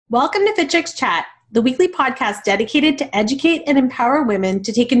Welcome to Fit Chicks Chat, the weekly podcast dedicated to educate and empower women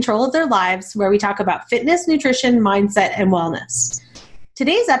to take control of their lives, where we talk about fitness, nutrition, mindset, and wellness.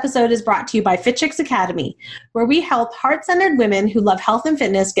 Today's episode is brought to you by Fit Chicks Academy, where we help heart-centered women who love health and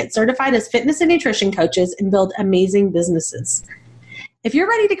fitness get certified as fitness and nutrition coaches and build amazing businesses. If you're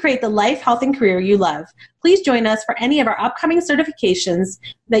ready to create the life, health, and career you love, please join us for any of our upcoming certifications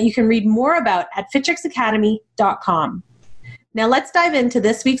that you can read more about at fitchicksacademy.com. Now let's dive into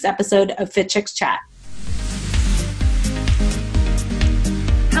this week's episode of Fit Chicks Chat.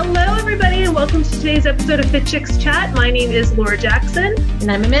 Hello, everybody, and welcome to today's episode of Fit Chicks Chat. My name is Laura Jackson. And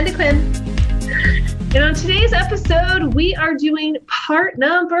I'm Amanda Quinn. And on today's episode, we are doing part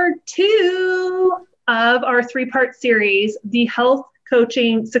number 2 of our 3-part series, The Health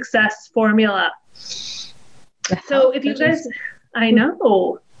Coaching Success Formula. So if you guys, I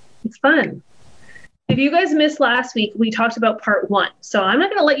know, it's fun. If you guys missed last week, we talked about part 1. So I'm not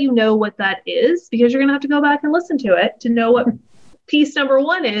going to let you know what that is because you're going to have to go back and listen to it to know what piece number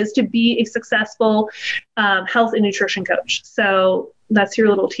 1 is to be a successful health and nutrition coach. So that's your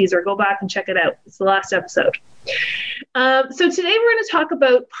little teaser. Go back and check it out. It's the last episode. So today we're going to talk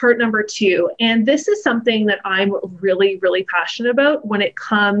about part number 2. And this is something that I'm really, really passionate about when it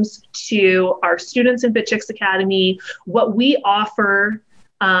comes to our students in Fit Chicks Academy, what we offer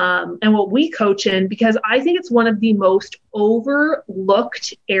and what we coach in, because I think it's one of the most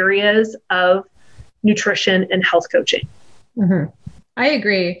overlooked areas of nutrition and health coaching. Mm-hmm. I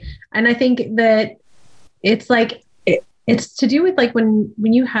agree. And I think that it's like, it's to do with like when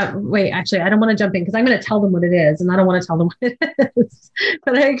you have, actually, I don't want to jump in because I'm going to tell them what it is and I don't want to tell them what it is,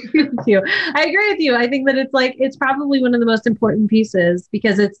 but I agree with you. I think that it's like, it's probably one of the most important pieces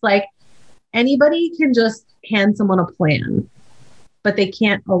because it's like anybody can just hand someone a plan, but they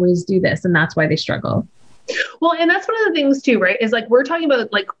can't always do this. And that's why they struggle. Well, and that's one of the things too, right? Is like, we're talking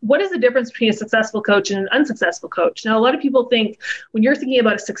about like, what is the difference between a successful coach and an unsuccessful coach? Now, a lot of people think when you're thinking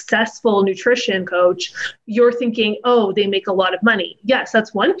about a successful nutrition coach, you're thinking, oh, they make a lot of money. Yes,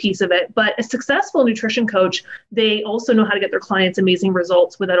 that's one piece of it. But a successful nutrition coach, they also know how to get their clients amazing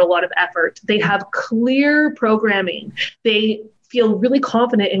results without a lot of effort. They have clear programming. They feel really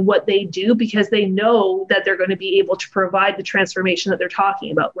confident in what they do because they know that they're going to be able to provide the transformation that they're talking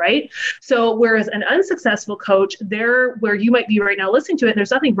about, right? So whereas an unsuccessful coach, they're where you might be right now listening to it, and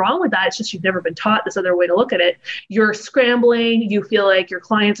there's nothing wrong with that. It's just you've never been taught this other way to look at it. You're scrambling. You feel like your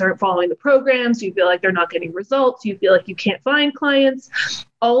clients aren't following the programs. You feel like they're not getting results. You feel like you can't find clients.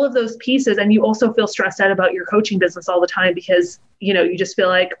 All of those pieces. And you also feel stressed out about your coaching business all the time because, you just feel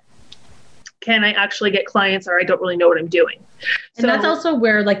like, can I actually get clients, or I don't really know what I'm doing? And that's also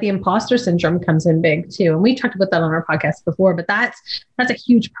where like the imposter syndrome comes in big too. And we talked about that on our podcast before, but that's a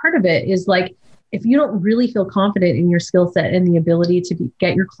huge part of it is like, if you don't really feel confident in your skill set and the ability to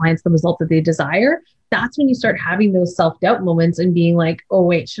get your clients the result that they desire, that's when you start having those self-doubt moments and being like, oh,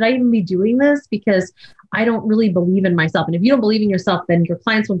 wait, should I even be doing this? Because I don't really believe in myself. And if you don't believe in yourself, then your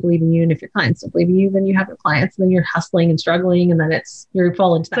clients won't believe in you. And if your clients don't believe in you, then you have your clients, and then you're hustling and struggling. And then you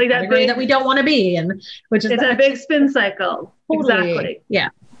fall into that like category that we don't want to be in, which is a big spin cycle. Totally. Exactly. Yeah.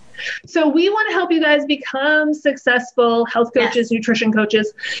 So we want to help you guys become successful health coaches, nutrition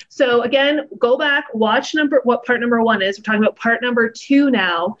coaches. So again, go back, watch what part number 1 is. We're talking about part number 2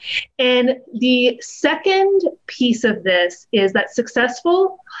 now. And the second piece of this is that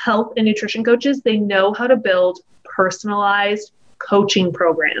successful health and nutrition coaches, they know how to build personalized coaching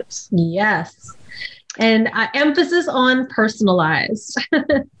programs. Yes. And emphasis on personalized.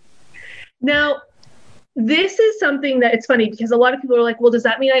 Now, this is something that it's funny because a lot of people are like, well, does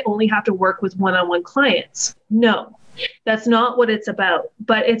that mean I only have to work with one-on-one clients? No, that's not what it's about.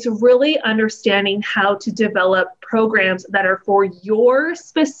 But it's really understanding how to develop programs that are for your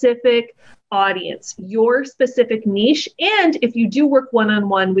specific audience, your specific niche, and if you do work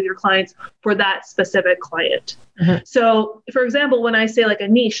one-on-one with your clients, for that specific client. Mm-hmm. So for example, when I say like a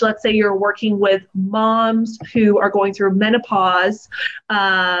niche, let's say you're working with moms who are going through menopause,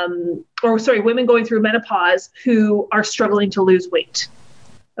 women going through menopause who are struggling to lose weight.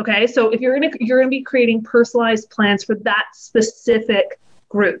 Okay. So if you're going to be creating personalized plans for that specific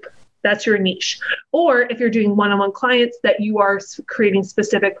group. That's your niche. Or if you're doing one-on-one clients, that you are creating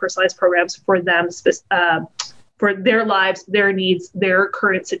specific personalized programs for them, for their lives, their needs, their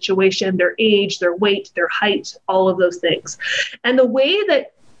current situation, their age, their weight, their height, all of those things. And the way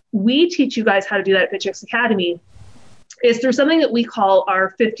that we teach you guys how to do that at Fit Chicks Academy is through something that we call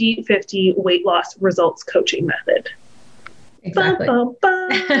our 50-50 weight loss results coaching method. Exactly.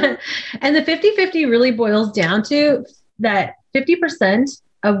 And the 50-50 really boils down to that 50%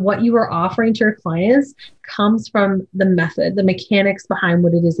 of what you are offering to your clients comes from the method, the mechanics behind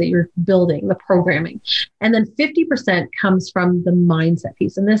what it is that you're building, the programming. And then 50% comes from the mindset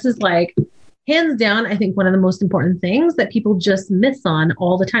piece. And this is like, hands down, I think one of the most important things that people just miss on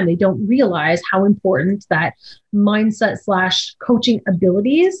all the time. They don't realize how important that mindset / coaching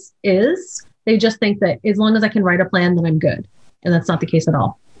abilities is. They just think that as long as I can write a plan, then I'm good. And that's not the case at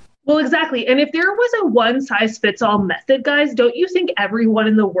all. Well, exactly. And if there was a one size fits all method, guys, don't you think everyone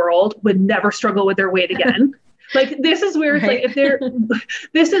in the world would never struggle with their weight again? Like, this is where it's right. Like,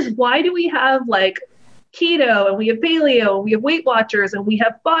 this is why do we have like keto, and we have paleo, and we have Weight Watchers, and we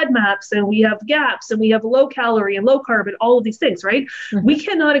have FODMAPs, and we have GAPS, and we have low calorie and low carb, and all of these things, right? Mm-hmm. We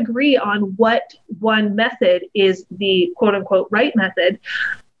cannot agree on what one method is the quote unquote right method,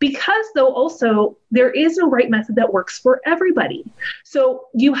 because though also there is no right method that works for everybody. So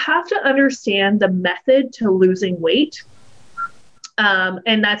you have to understand the method to losing weight.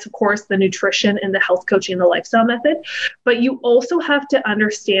 And that's, of course, the nutrition and the health coaching and the lifestyle method. But you also have to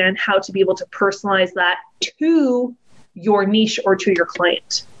understand how to be able to personalize that to your niche or to your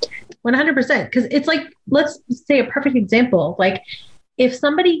client. 100%. Because it's like, let's say a perfect example. Like if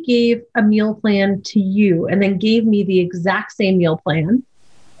somebody gave a meal plan to you and then gave me the exact same meal plan,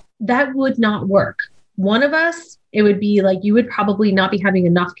 that would not work. One of us, it would be like, you would probably not be having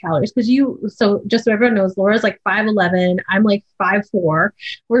enough calories because so just so everyone knows, Laura's like 5'11", I'm like 5'4".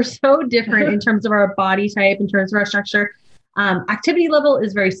 We're so different in terms of our body type, in terms of our structure. Activity level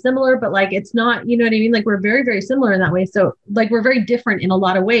is very similar, but like, it's not, you know what I mean? Like we're very, very similar in that way. So like, we're very different in a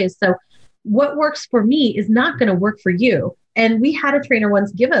lot of ways. So what works for me is not going to work for you. And we had a trainer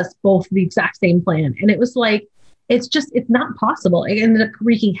once give us both the exact same plan. And it was like, it's not possible. It ended up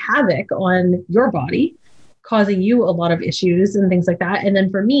wreaking havoc on your body, causing you a lot of issues and things like that. And then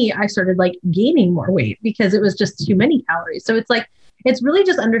for me, I started like gaining more weight because it was just too many calories. So it's like, it's really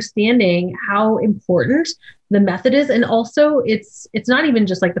just understanding how important the method is. And also it's not even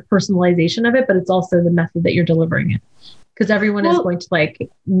just like the personalization of it, but it's also the method that you're delivering it. Because everyone is going to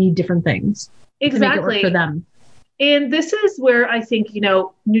like need different things to make it work for them. And this is where I think,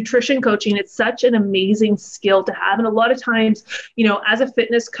 nutrition coaching, it's such an amazing skill to have. And a lot of times, as a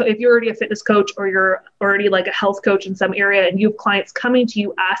fitness if you're already a fitness coach or you're already like a health coach in some area and you have clients coming to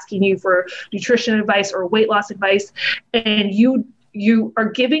you asking you for nutrition advice or weight loss advice, and you are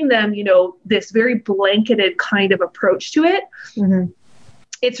giving them, this very blanketed kind of approach to it. Mm-hmm.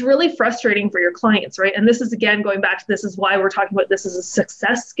 It's really frustrating for your clients, right? And this is, again, going back to this is why we're talking about this as a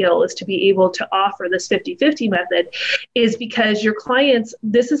success skill, is to be able to offer this 50-50 method, is because your clients,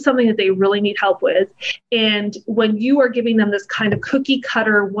 this is something that they really need help with. And when you are giving them this kind of cookie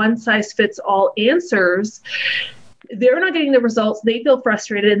cutter, one size fits all answers, they're not getting the results. They feel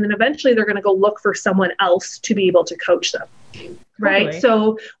frustrated. And then eventually they're going to go look for someone else to be able to coach them. Right. Totally.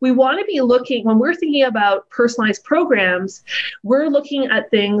 So we want to be looking, when we're thinking about personalized programs, we're looking at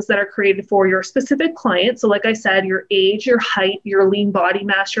things that are created for your specific client. So like I said, your age, your height, your lean body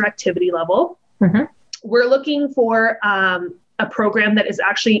mass, your activity level. Mm-hmm. We're looking for a program that is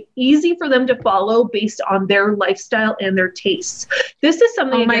actually easy for them to follow based on their lifestyle and their tastes. This is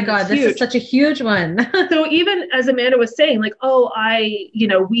something. Oh my God, this is such a huge one. So even as Amanda was saying, like,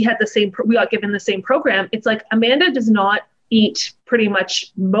 we got given the same program. It's like, Amanda does not eat pretty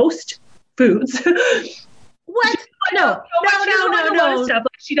much most foods. What? No. Stuff. Like,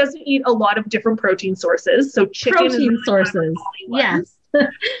 she doesn't eat a lot of different protein sources. So chicken protein sources. Yes.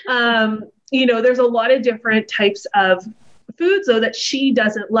 There's a lot of different types of foods though that she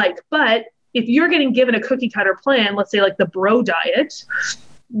doesn't like. But if you're getting given a cookie cutter plan, let's say like the bro diet,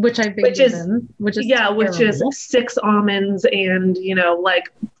 which is 6 almonds and,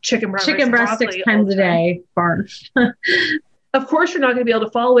 like chicken breast 6 times a day. Barf. Of course, you're not going to be able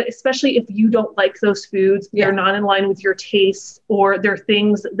to follow it, especially if you don't like those foods. Yeah. They're not in line with your tastes, or they're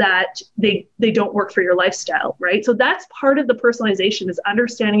things that they don't work for your lifestyle, right? So that's part of the personalization, is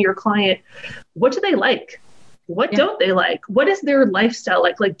understanding your client. What do they like? What don't they like? What is their lifestyle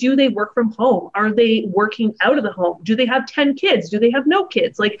like? Like, do they work from home? Are they working out of the home? Do they have 10 kids? Do they have no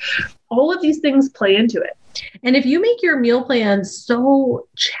kids? Like, all of these things play into it. And if you make your meal plan so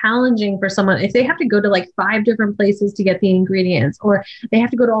challenging for someone, if they have to go to like 5 different places to get the ingredients, or they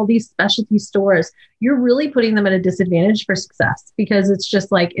have to go to all these specialty stores, you're really putting them at a disadvantage for success, because it's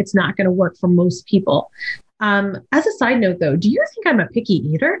just like, it's not going to work for most people. As a side note though, do you think I'm a picky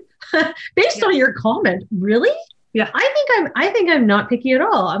eater? Based on your comment, really? Yeah. I think I'm not picky at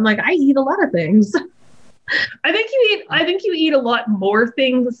all. I'm like, I eat a lot of things. I think you eat a lot more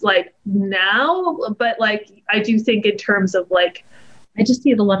things like now, but like, I do think in terms of like, I just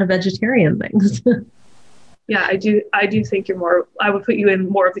eat a lot of vegetarian things. Yeah, I do think I would put you in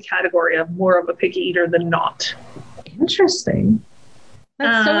more of the category of more of a picky eater than not. Interesting.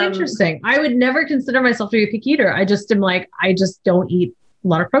 That's so interesting. I would never consider myself to be a picky eater. I just don't eat a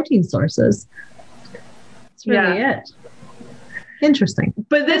lot of protein sources. That's really it. Interesting.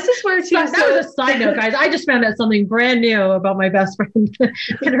 But this is where that was a side note, guys. I just found out something brand new about my best friend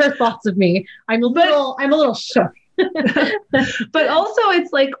and her thoughts of me. I'm a little shook. But also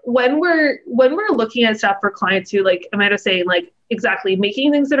it's like when we're looking at stuff for clients who, like Amanda saying, like exactly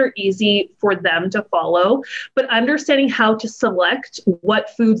making things that are easy for them to follow, but understanding how to select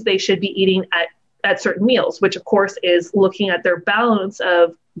what foods they should be eating at certain meals, which of course is looking at their balance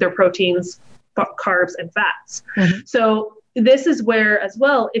of their proteins, carbs, and fats. Mm-hmm. So this is where as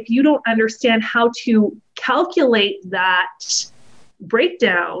well, if you don't understand how to calculate that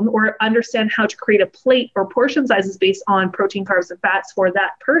breakdown or understand how to create a plate or portion sizes based on protein, carbs, and fats for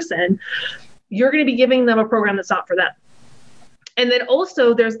that person, you're going to be giving them a program that's not for them. And then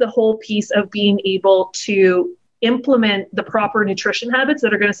also there's the whole piece of being able to implement the proper nutrition habits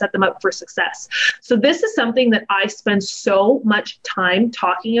that are going to set them up for success. So this is something that I spend so much time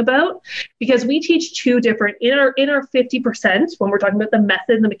talking about because we teach two different, in our 50%, when we're talking about the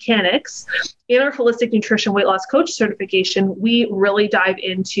method and the mechanics, in our holistic nutrition weight loss coach certification, we really dive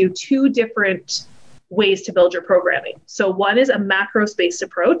into two different ways to build your programming. So one is a macros-based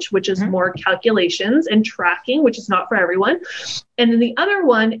approach, which is more calculations and tracking, which is not for everyone. And then the other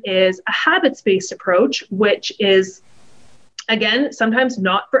one is a habits-based approach, which is, again, sometimes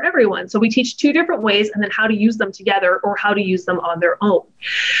not for everyone. So we teach two different ways and then how to use them together or how to use them on their own.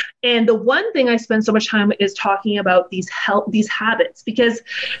 And the one thing I spend so much time is talking about these habits, because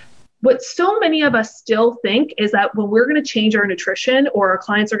what so many of us still think is that when we're going to change our nutrition or our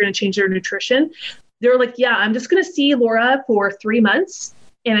clients are going to change their nutrition, they're like, yeah, I'm just going to see Laura for 3 months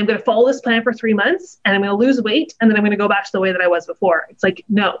and I'm going to follow this plan for 3 months and I'm going to lose weight and then I'm going to go back to the way that I was before. It's like,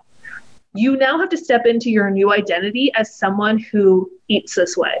 no, you now have to step into your new identity as someone who eats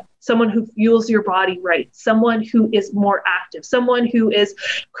this way, someone who fuels your body right, someone who is more active, someone who is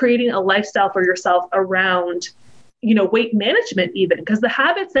creating a lifestyle for yourself around, weight management even, because the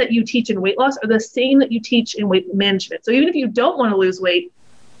habits that you teach in weight loss are the same that you teach in weight management. So even if you don't want to lose weight,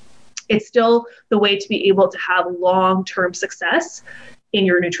 it's still the way to be able to have long-term success in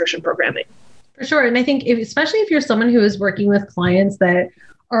your nutrition programming. For sure. And I think especially if you're someone who is working with clients that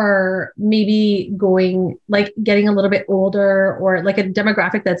are maybe getting a little bit older or like a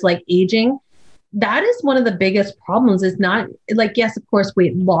demographic that's like aging, that is one of the biggest problems. Is not like, yes, of course,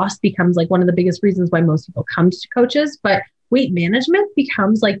 weight loss becomes like one of the biggest reasons why most people come to coaches, but weight management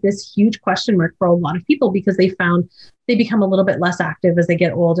becomes like this huge question mark for a lot of people because they found they become a little bit less active as they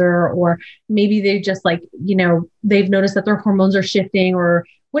get older, or maybe they just they've noticed that their hormones are shifting or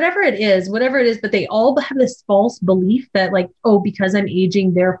whatever it is, but they all have this false belief that like, oh, because I'm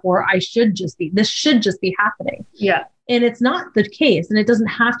aging, therefore this should just be happening. Yeah. And it's not the case, and it doesn't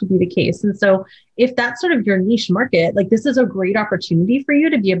have to be the case. And so if that's sort of your niche market, like this is a great opportunity for you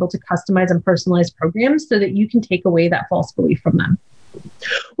to be able to customize and personalize programs so that you can take away that false belief from them.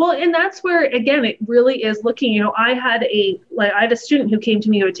 Well, and that's where, again, it really is looking, I had a student who came to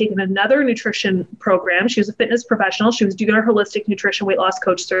me who had taken another nutrition program. She was a fitness professional. She was doing her holistic nutrition weight loss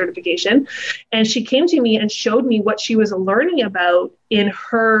coach certification. And she came to me and showed me what she was learning about in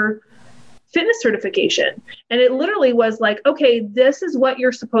her fitness certification. And it literally was like, okay, this is what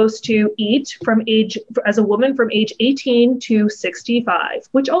you're supposed to eat as a woman from age 18 to 65,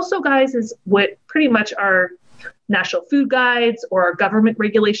 which also, guys, is what pretty much our national food guides or our government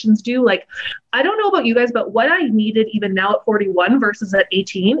regulations do. Like, I don't know about you guys, but what I needed even now at 41 versus at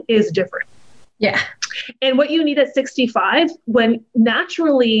 18 is different. Yeah. And what you need at 65, when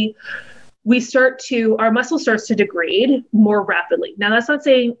naturally our muscle starts to degrade more rapidly. Now, that's not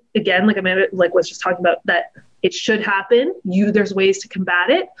saying, again, like Amanda was just talking about, that it should happen. There's ways to combat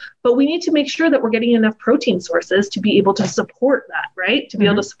it, but we need to make sure that we're getting enough protein sources to be able to support that, right? To be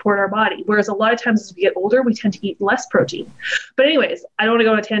able to support our body. Whereas a lot of times as we get older, we tend to eat less protein. But anyways, I don't want to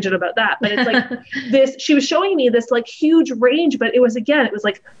go on a tangent about that, but it's like she was showing me this like huge range, but it was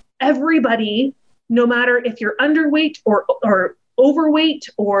like everybody, no matter if you're underweight or overweight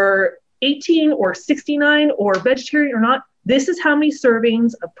or 18 or 69 or vegetarian or not, this is how many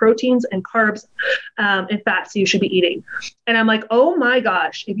servings of proteins and carbs and fats you should be eating. And I'm like, oh my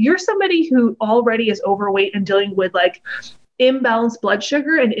gosh, if you're somebody who already is overweight and dealing with like imbalanced blood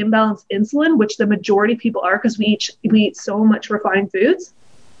sugar and imbalanced insulin, which the majority of people are because we eat so much refined foods,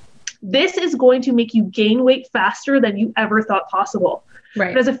 this is going to make you gain weight faster than you ever thought possible.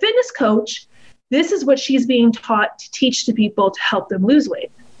 Right. But as a fitness coach, this is what she's being taught to teach to people to help them lose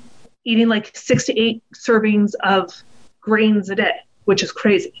weight. eating like 6 to 8 servings of grains a day, which is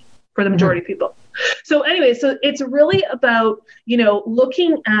crazy for the majority of people. So anyway, so it's really about,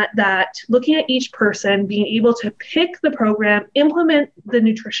 looking at each person, being able to pick the program, implement the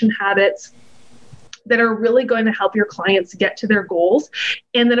nutrition habits that are really going to help your clients get to their goals.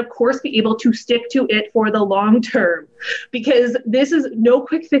 And then of course, be able to stick to it for the long term, because this is no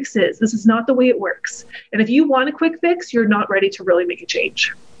quick fixes. This is not the way it works. And if you want a quick fix, you're not ready to really make a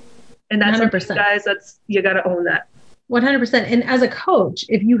change. And that's 100%. Guys, you got to own that. 100%. And as a coach,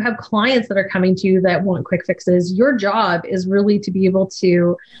 if you have clients that are coming to you that want quick fixes, your job is really to be able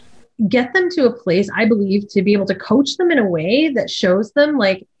to get them to a place, I believe, to be able to coach them in a way that shows them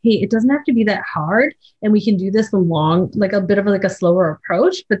like, hey, it doesn't have to be that hard. And we can do this like a bit of like a slower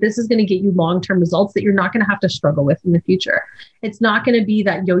approach, but this is going to get you long-term results that you're not going to have to struggle with in the future. It's not going to be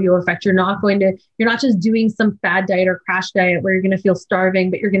that yo-yo effect. You're not just doing some fad diet or crash diet where you're going to feel starving,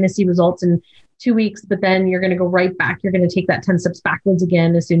 but you're going to see results in 2 weeks, but then you're going to go right back. You're going to take that 10 steps backwards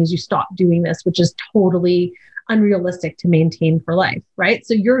again as soon as you stop doing this, which is totally unrealistic to maintain for life, right?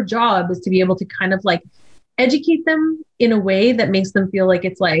 So your job is to be able to kind of like educate them in a way that makes them feel like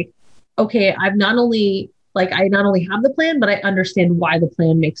it's like, okay, I not only have the plan, but I understand why the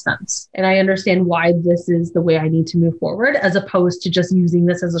plan makes sense. And I understand why this is the way I need to move forward, as opposed to just using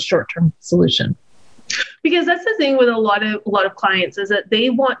this as a short-term solution. Because that's the thing with a lot of clients, is that they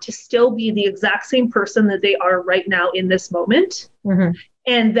want to still be the exact same person that they are right now in this moment. Mm-hmm.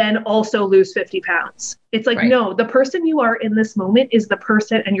 And then also lose 50 pounds. It's like, no, the person you are in this moment is the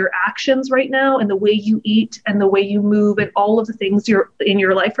person, and your actions right now and the way you eat and the way you move and all of the things you're in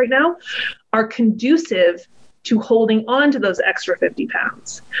your life right now are conducive to holding on to those extra 50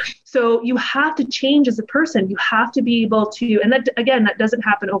 pounds. So you have to change as a person. You have to be able to, and that, again, that doesn't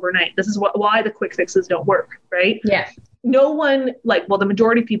happen overnight. This is why the quick fixes don't work, right? Yeah. No one, the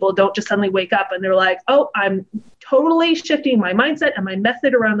majority of people don't just suddenly wake up and they're like, oh, I'm totally shifting my mindset and my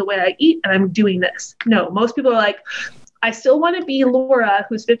method around the way I eat, and I'm doing this. No, most people are like, I still want to be Laura,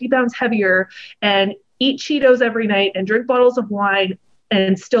 who's 50 pounds heavier, and eat Cheetos every night and drink bottles of wine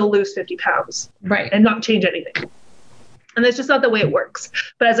and still lose 50 pounds. Right. And not change anything. And that's just not the way it works.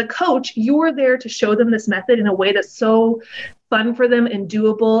 But as a coach, you're there to show them this method in a way that's so fun for them and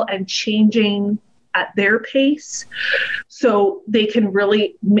doable and changing at their pace, so they can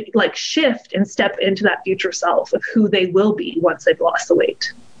really shift and step into that future self of who they will be once they've lost the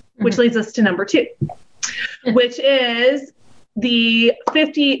weight. Mm-hmm. Which leads us to number 2, which is the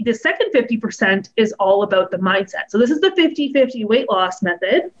second 50% is all about the mindset. So this is the 50-50 weight loss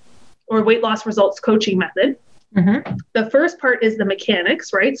method, or weight loss results coaching method. Mm-hmm. The first part is the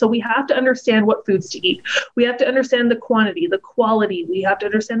mechanics, right? So we have to understand what foods to eat. We have to understand the quantity, the quality. We have to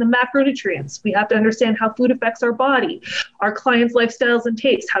understand the macronutrients. We have to understand how food affects our body, our clients' lifestyles and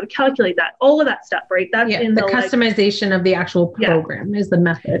tastes, how to calculate that, all of that stuff, right? That's in the customization of the actual program is the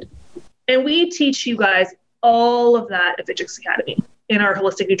method. And we teach you guys all of that at Fitchix Academy in our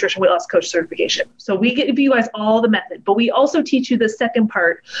Holistic Nutrition Weight Loss Coach certification. So we give you guys all the method, but we also teach you the second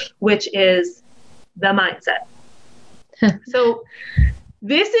part, which is the mindset. So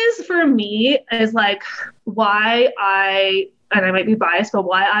this is, for me, is like why and I might be biased, but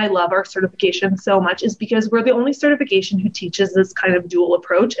why I love our certification so much is because we're the only certification who teaches this kind of dual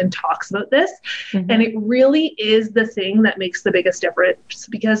approach and talks about this. Mm-hmm. And it really is the thing that makes the biggest difference,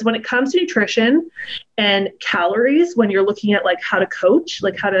 because when it comes to nutrition and calories, when you're looking at how to coach,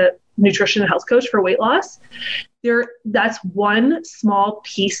 how to nutrition and health coach for weight loss, that's one small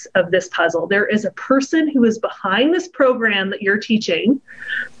piece of this puzzle. There is a person who is behind this program that you're teaching.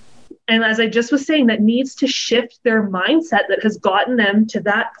 And as I just was saying, that needs to shift their mindset that has gotten them to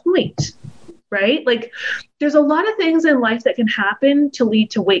that point, right? There's a lot of things in life that can happen to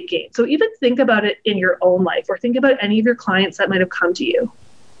lead to weight gain. So even think about it in your own life, or think about any of your clients that might have come to you.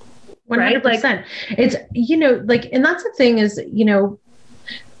 100%. Right? It's, and that's the thing is,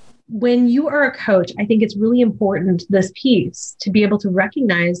 when you are a coach, I think it's really important, this piece, to be able to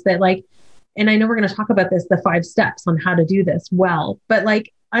recognize that, and I know we're going to talk about this, the 5 steps on how to do this well, but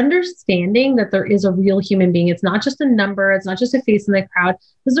understanding that there is a real human being. It's not just a number. It's not just a face in the crowd.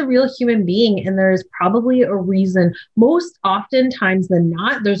 There's a real human being, and there's probably a reason. Most oftentimes than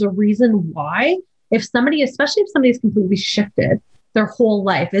not, there's a reason why. Especially if somebody's completely shifted, their whole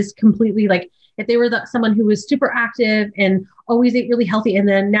life is completely if they were someone who was super active and always ate really healthy, and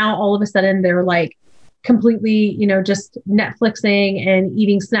then now all of a sudden they're completely, just Netflixing and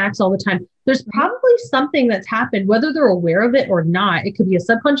eating snacks all the time. There's probably something that's happened, whether they're aware of it or not. It could be a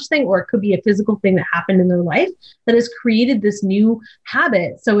subconscious thing, or it could be a physical thing that happened in their life that has created this new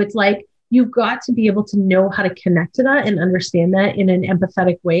habit. So it's you've got to be able to know how to connect to that and understand that in an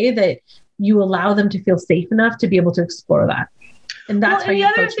empathetic way that you allow them to feel safe enough to be able to explore that. And that's how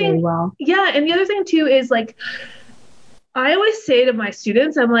you coach really well. Yeah. And the other thing too is like, I always say to my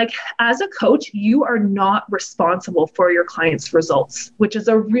students, I'm like, as a coach, you are not responsible for your clients' results, which is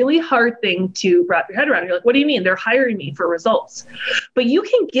a really hard thing to wrap your head around. You're like, what do you mean? They're hiring me for results. But you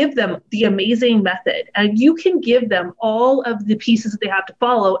can give them the amazing method and you can give them all of the pieces that they have to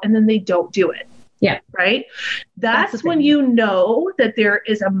follow, and then they don't do it. Yeah. Right? That's when you know that there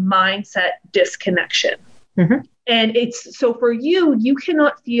is a mindset disconnection. Mm-hmm. And it's so for you, you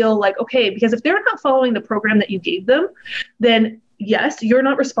cannot feel like, okay, because if they're not following the program that you gave them, then yes, you're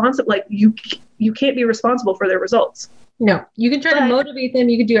not responsible. Like you can't be responsible for their results. No, you can try to motivate them.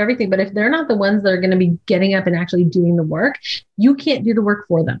 You can do everything. But if they're not the ones that are going to be getting up and actually doing the work, you can't do the work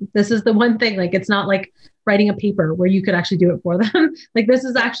for them. This is the one thing, like, it's not like writing a paper where you could actually do it for them. Like this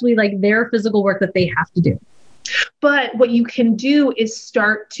is actually like their physical work that they have to do. But what you can do is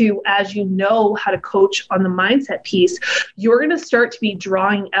start to, as you know how to coach on the mindset piece, you're going to start to be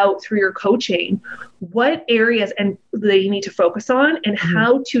drawing out through your coaching what areas and they need to focus on and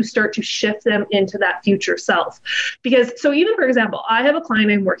how to start to shift them into that future self. Because so even for example, I have a client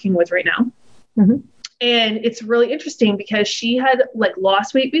I'm working with right now. Mm-hmm. And it's really interesting because she had like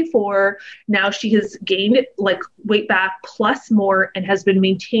lost weight before. Now she has gained like weight back plus more and has been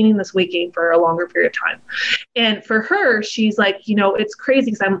maintaining this weight gain for a longer period of time. And for her, she's like, you know, it's crazy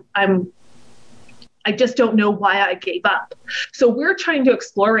because I just don't know why I gave up. So we're trying to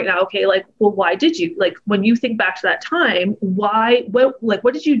explore right now. Okay. Like, well, why did you, like, when you think back to that time, what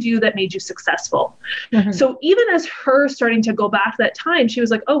did you do that made you successful? Mm-hmm. So even as her starting to go back to that time, she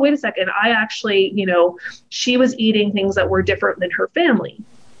was like, oh, wait a second. I actually, you know, she was eating things that were different than her family.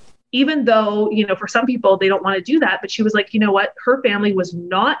 Even though, you know, for some people, they don't want to do that. But she was like, you know what? Her family was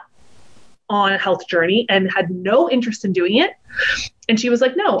not on a health journey and had no interest in doing it. And she was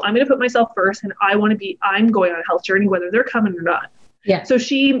like, no, I'm going to put myself first and I'm going on a health journey, whether they're coming or not. Yeah. So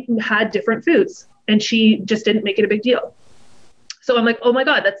she had different foods and she just didn't make it a big deal. So I'm like, oh my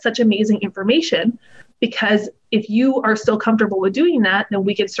God, that's such amazing information, because if you are still comfortable with doing that, then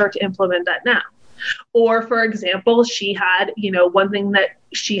we can start to implement that now. Or for example, she had, you know, one thing that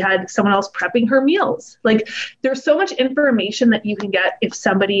she had someone else prepping her meals. Like there's so much information that you can get if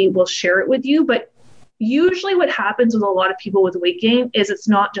somebody will share it with you. But usually what happens with a lot of people with weight gain is it's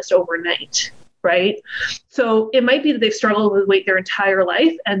not just overnight, right? So it might be that they've struggled with weight their entire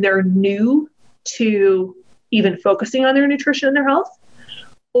life and they're new to even focusing on their nutrition and their health.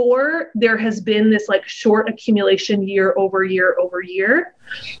 Or there has been this like short accumulation year over year over year.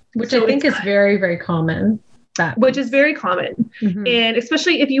 Which I think is very, very common. Which is very common. Mm-hmm. And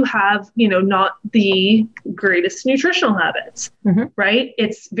especially if you have, you know, not the greatest nutritional habits, right?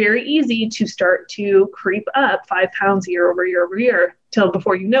 It's very easy to start to creep up 5 pounds year over year over year till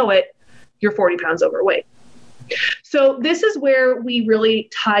before you know it, you're 40 pounds overweight. So this is where we really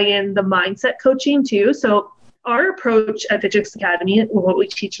tie in the mindset coaching too. So our approach at Fit Chicks Academy, what we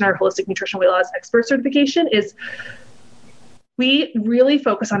teach in our Holistic Nutrition Weight Loss Expert certification, is we really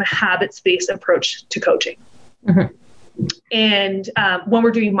focus on a habits-based approach to coaching. Mm-hmm. And when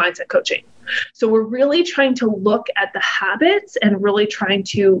we're doing mindset coaching. So we're really trying to look at the habits and really trying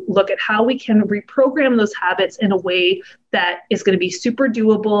to look at how we can reprogram those habits in a way that is going to be super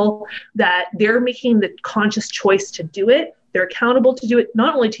doable, that they're making the conscious choice to do it. They're accountable to do it,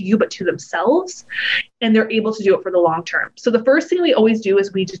 not only to you, but to themselves, and they're able to do it for the long term. So the first thing we always do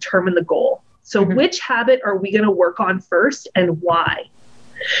is we determine the goal. So which habit are we going to work on first and why?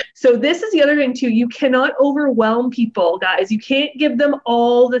 So this is the other thing too. You cannot overwhelm people, guys. You can't give them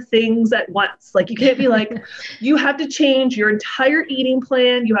all the things at once. Like you can't be like, you have to change your entire eating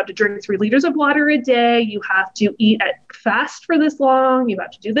plan. You have to drink 3 liters of water a day. You have to eat at fast for this long. You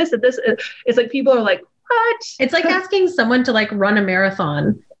have to do this and this. It's like people are like, what? It's like asking someone to like run a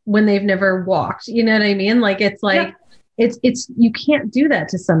marathon when they've never walked. You know what I mean? Like, it's like, it's, you can't do that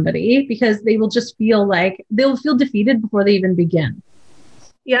to somebody because they will just feel like they'll feel defeated before they even begin.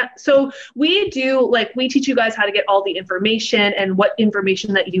 Yeah. So we teach you guys how to get all the information and what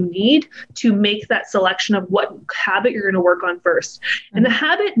information that you need to make that selection of what habit you're going to work on first. And the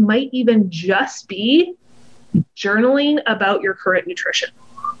habit might even just be journaling about your current nutrition.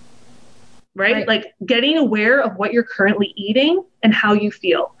 Right? Like getting aware of what you're currently eating and how you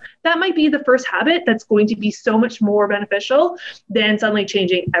feel. That might be the first habit that's going to be so much more beneficial than suddenly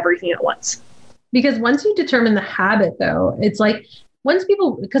changing everything at once. Because once you determine the habit though, it's like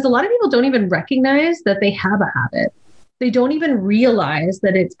because a lot of people don't even recognize that they have a habit. They don't even realize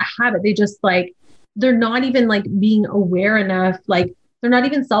that it's a habit. They just like, they're not even like being aware enough. Like they're not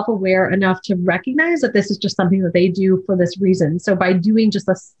even self-aware enough to recognize that this is just something that they do for this reason. So by doing just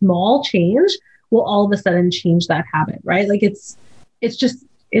a small change will all of a sudden change that habit, right? Like it's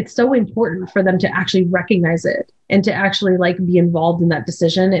so important for them to actually recognize it and to actually like be involved in that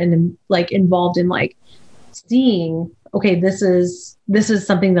decision and like involved in like seeing, okay, this is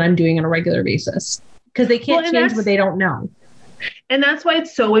something that I'm doing on a regular basis, because they can't change what they don't know. And that's why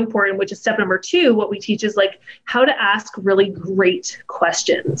it's so important, which is step number 2. What we teach is like how to ask really great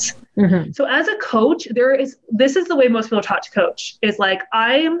questions. Mm-hmm. So as a coach, this is the way most people are taught to coach, is like,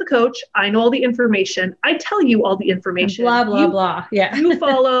 I am the coach. I know all the information. I tell you all the information. Blah, blah, blah. Yeah. You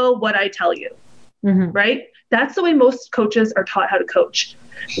follow what I tell you. Mm-hmm. Right? That's the way most coaches are taught how to coach.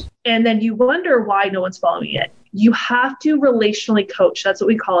 And then you wonder why no one's following it. You have to relationally coach. That's what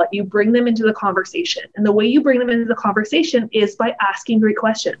we call it. You bring them into the conversation. And the way you bring them into the conversation is by asking great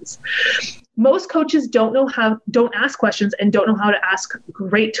questions. Most coaches don't ask questions and don't know how to ask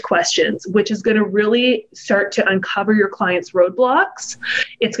great questions, which is going to really start to uncover your client's roadblocks.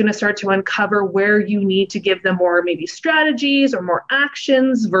 It's going to start to uncover where you need to give them more maybe strategies or more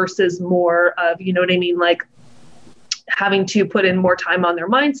actions versus more of, you know what I mean? Like having to put in more time on their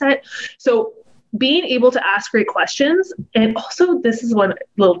mindset. So being able to ask great questions. And also, this is one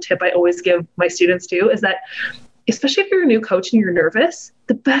little tip I always give my students too, is that especially if you're a new coach and you're nervous,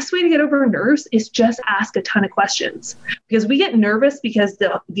 the best way to get over nerves is just ask a ton of questions, because we get nervous because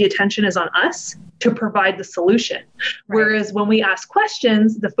the attention is on us to provide the solution. Right. Whereas when we ask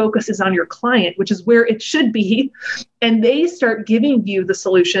questions, the focus is on your client, which is where it should be. And they start giving you the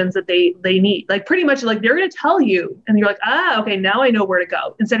solutions that they need. Like pretty much like they're going to tell you and you're like, okay, now I know where to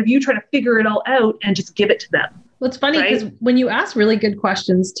go, instead of you trying to figure it all out and just give it to them. Well, it's funny because when you ask really good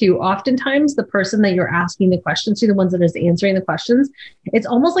questions too, oftentimes the person that you're asking the questions to, the ones that is answering the questions, it's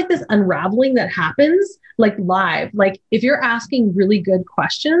almost like this unraveling that happens like live. Like if you're asking really good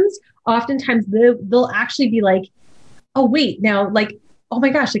questions, oftentimes they'll actually be like, oh, wait, now like, oh my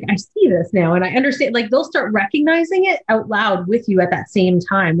gosh, like I see this now and I understand, like they'll start recognizing it out loud with you at that same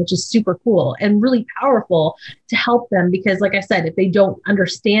time, which is super cool and really powerful to help them. Because like I said, if they don't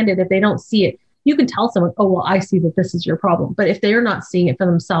understand it, if they don't see it, you can tell someone, oh, well, I see that this is your problem. But if they're not seeing it for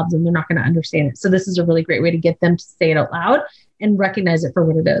themselves, then they're not going to understand it. So this is a really great way to get them to say it out loud and recognize it for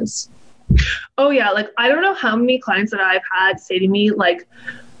what it is. Oh, yeah. Like, I don't know how many clients that I've had say to me, like,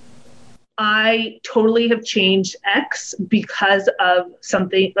 I totally have changed X because of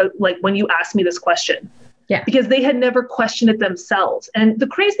something, like when you asked me this question. Yeah. Because they had never questioned it themselves. And the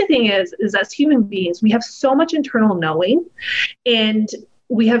crazy thing is as human beings, we have so much internal knowing and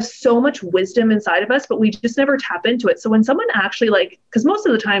we have so much wisdom inside of us, but we just never tap into it. So when someone actually because most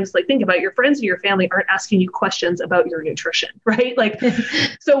of the times, like think about your friends and your family aren't asking you questions about your nutrition, right? Like,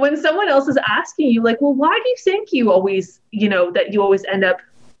 so when someone else is asking you like, well, why do you think you always, that you always end up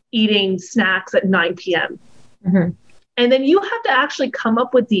eating snacks at 9 p.m.? Mm-hmm. And then you have to actually come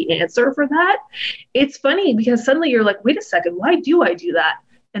up with the answer for that. It's funny because suddenly you're like, wait a second, why do I do that?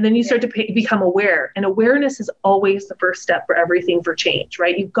 And then you start to become aware. And awareness is always the first step for everything for change,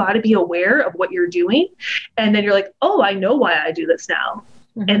 right? You've got to be aware of what you're doing. And then you're like, oh, I know why I do this now.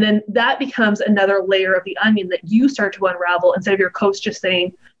 Mm-hmm. And then that becomes another layer of the onion that you start to unravel instead of your coach just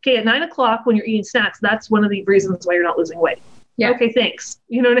saying, okay, at 9 o'clock when you're eating snacks, that's one of the reasons why you're not losing weight. Yeah. Okay, thanks.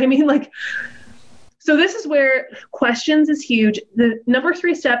 You know what I mean? So this is where questions is huge. The number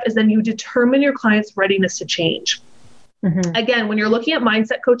 3 step is then you determine your client's readiness to change. Mm-hmm. Again, when you're looking at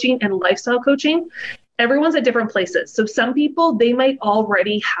mindset coaching and lifestyle coaching, everyone's at different places. So some people, they might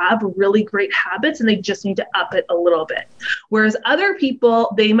already have really great habits and they just need to up it a little bit. Whereas other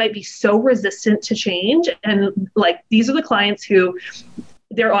people, they might be so resistant to change. And these are the clients who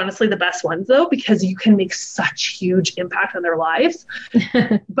they're honestly the best ones though, because you can make such huge impact on their lives.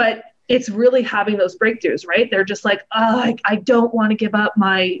 But it's really having those breakthroughs, right? They're just like, I don't want to give up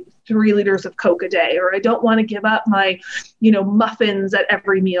my 3 liters of Coke a day, or I don't want to give up my, muffins at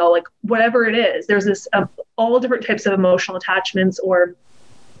every meal, like whatever it is. There's this all different types of emotional attachments, or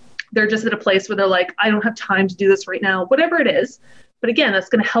they're just at a place where they're like, I don't have time to do this right now, whatever it is. But again, that's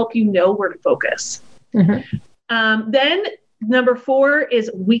going to help you know where to focus. Mm-hmm. Then number 4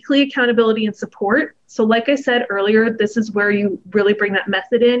 is weekly accountability and support. So like I said earlier, this is where you really bring that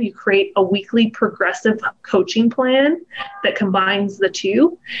method in. You create a weekly progressive coaching plan that combines the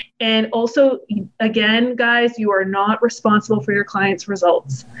two. And also, again, guys, you are not responsible for your clients'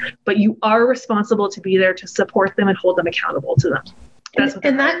 results, but you are responsible to be there to support them and hold them accountable to them. That's what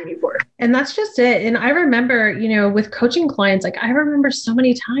they're hiring you for. And that's just it. And I remember, with coaching clients, I remember so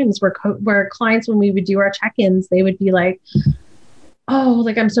many times where clients, when we would do our check-ins, they would be like, oh,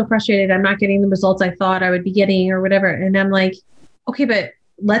 I'm so frustrated. I'm not getting the results I thought I would be getting or whatever. And I'm like, okay, but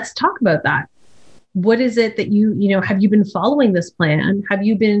let's talk about that. What is it that have you been following this plan? Have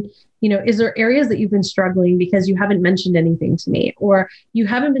you been, is there areas that you've been struggling because you haven't mentioned anything to me, or you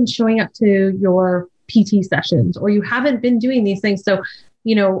haven't been showing up to your PT sessions, or you haven't been doing these things? So,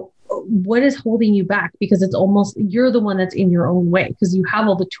 what is holding you back? Because it's almost, you're the one that's in your own way because you have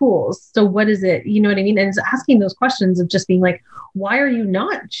all the tools. So what is it? You know what I mean? And it's asking those questions of just being like, why are you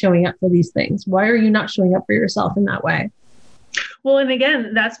not showing up for these things? Why are you not showing up for yourself in that way? Well, and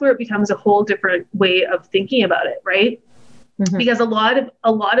again, that's where it becomes a whole different way of thinking about it, right? Mm-hmm. Because a lot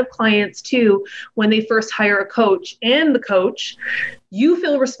of clients too, when they first hire a coach and the coach, you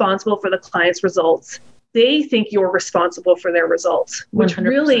feel responsible for the client's results. They think you're responsible for their results, which 100%.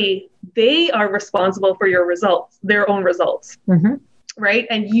 Really they are responsible for your results, their own results, mm-hmm. right?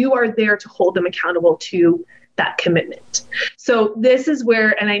 And you are there to hold them accountable to that commitment. So this is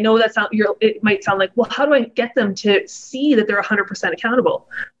where, and I know it might sound like, well, how do I get them to see that they're 100% accountable?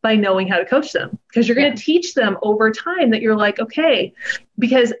 By knowing how to coach them, because you're going to teach them over time that you're like, okay,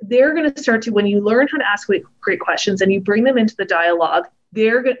 because they're going to start to, when you learn how to ask great questions and you bring them into the dialogue,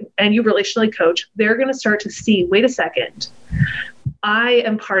 and you relationally coach, they're going to start to see, wait a second, I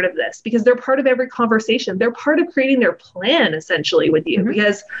am part of this, because they're part of every conversation. They're part of creating their plan essentially with you, mm-hmm.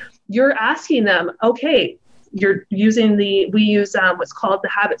 because you're asking them, okay, we use what's called the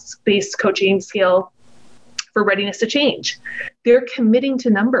habits-based coaching scale for readiness to change. They're committing to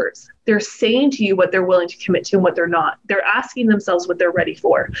numbers. They're saying to you what they're willing to commit to and what they're not. They're asking themselves what they're ready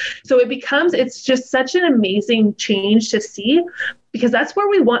for. So it's just such an amazing change to see, because that's where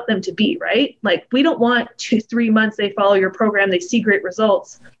we want them to be, right? Like, we don't want 2-3 months, they follow your program, they see great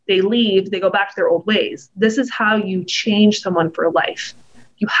results, they leave, they go back to their old ways. This is how you change someone for life.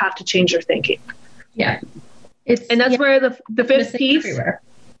 You have to change their thinking. Yeah. That's where the fifth piece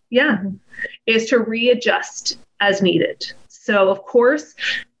is to readjust as needed. So of course,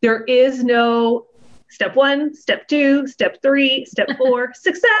 there is no step 1, step 2, step 3, step 4,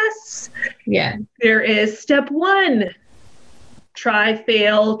 success. Yeah. There is step 1, try,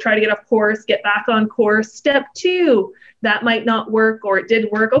 fail, try to get off course, get back on course. Step 2, that might not work, or it did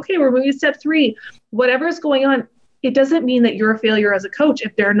work. Okay, we're moving to step 3. Whatever's going on, it doesn't mean that you're a failure as a coach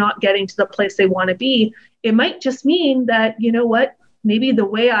if they're not getting to the place they want to be. It might just mean that, you know what, maybe the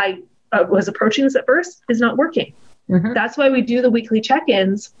way I was approaching this at first is not working. Mm-hmm. That's why we do the weekly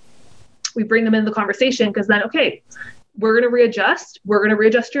check-ins. We bring them in the conversation, because then, okay, we're going to readjust. We're going to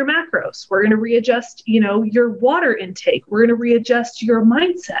readjust your macros. We're going to readjust, your water intake. We're going to readjust your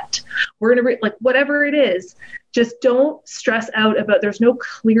mindset. We're going to whatever it is. Just don't stress out about, there's no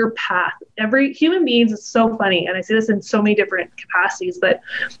clear path. Every human being is so funny. And I say this in so many different capacities, but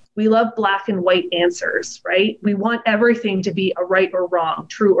we love black and white answers, right? We want everything to be a right or wrong,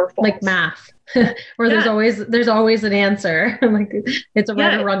 true or false. Like math, where there's always an answer. Like, it's a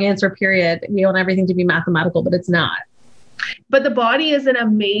right or wrong answer, period. We want everything to be mathematical, but it's not. But the body is an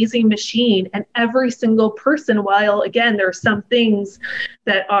amazing machine, and every single person, while again, there are some things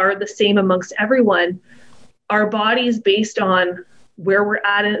that are the same amongst everyone, our bodies, based on where we're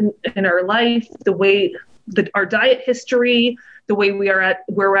at in our life, the way our diet history, the way where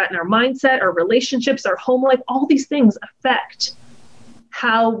we're at in our mindset, our relationships, our home life, all these things affect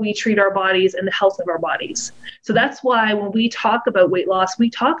how we treat our bodies and the health of our bodies. So that's why when we talk about weight loss, we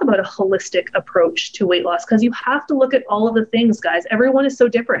talk about a holistic approach to weight loss, because you have to look at all of the things, guys. Everyone is so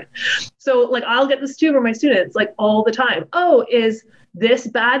different. So I'll get this too from my students, all the time. Oh, is this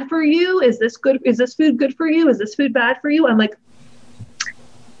bad for you? Is this good? Is this food good for you? Is this food bad for you? I'm like,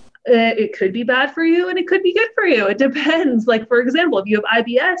 it could be bad for you and it could be good for you. It depends. For example, if you have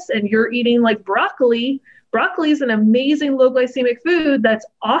IBS and you're eating broccoli is an amazing low glycemic food that's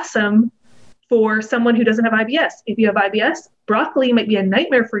awesome for someone who doesn't have IBS. If you have IBS, broccoli might be a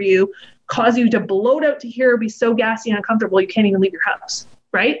nightmare for you, cause you to bloat out to here, be so gassy and uncomfortable you can't even leave your house,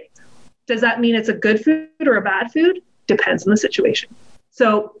 right? Does that mean it's a good food or a bad food? Depends on the situation.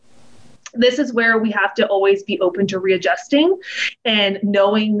 So this is where we have to always be open to readjusting and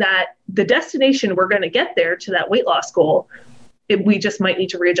knowing that the destination, we're going to get there to that weight loss goal. We just might need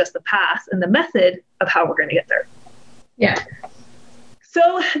to readjust the path and the method of how we're going to get there. Yeah.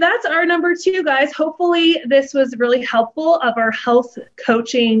 So that's our number 2, guys. Hopefully this was really helpful of our health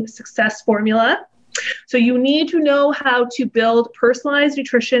coaching success formula. So you need to know how to build personalized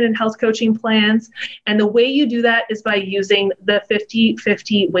nutrition and health coaching plans. And the way you do that is by using the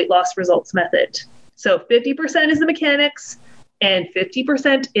 50-50 weight loss results method. So 50% is the mechanics and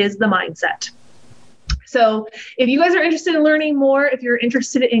 50% is the mindset. So if you guys are interested in learning more, if you're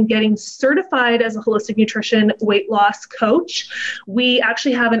interested in getting certified as a holistic nutrition weight loss coach, we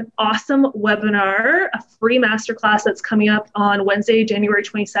actually have an awesome webinar, a free masterclass that's coming up on Wednesday, January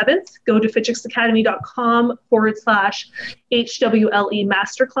 27th. Go to fitchicksacademy.com/HWLE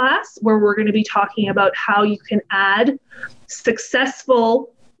masterclass, where we're going to be talking about how you can add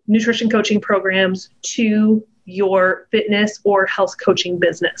successful nutrition coaching programs to your fitness or health coaching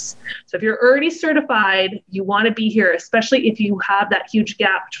business. So if you're already certified, you want to be here, especially if you have that huge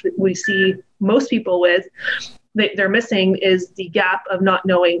gap, which we see most people with, that they're missing is the gap of not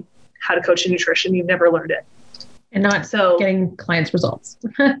knowing how to coach in nutrition. You've never learned it. And not getting clients' results.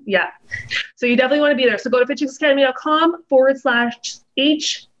 Yeah. So you definitely want to be there. So go to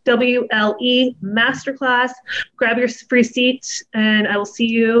fitchicksacademy.com/HWLE masterclass, grab your free seat, and I will see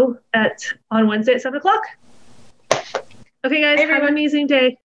you on Wednesday at 7:00. Okay, guys, have an amazing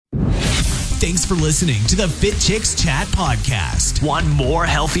day. Thanks for listening to the Fit Chicks Chat podcast. Want more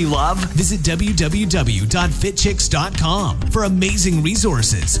healthy love? Visit www.fitchicks.com for amazing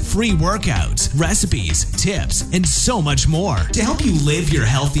resources, free workouts, recipes, tips, and so much more to help you live your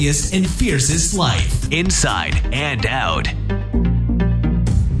healthiest and fiercest life, inside and out.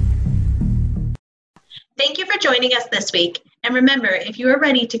 Thank you for joining us this week. And remember, if you are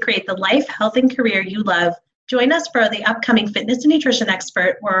ready to create the life, health, and career you love, join us for the upcoming Fitness and Nutrition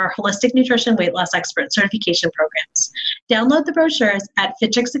Expert or our Holistic Nutrition Weight Loss Expert certification programs. Download the brochures at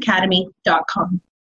fitchicksacademy.com.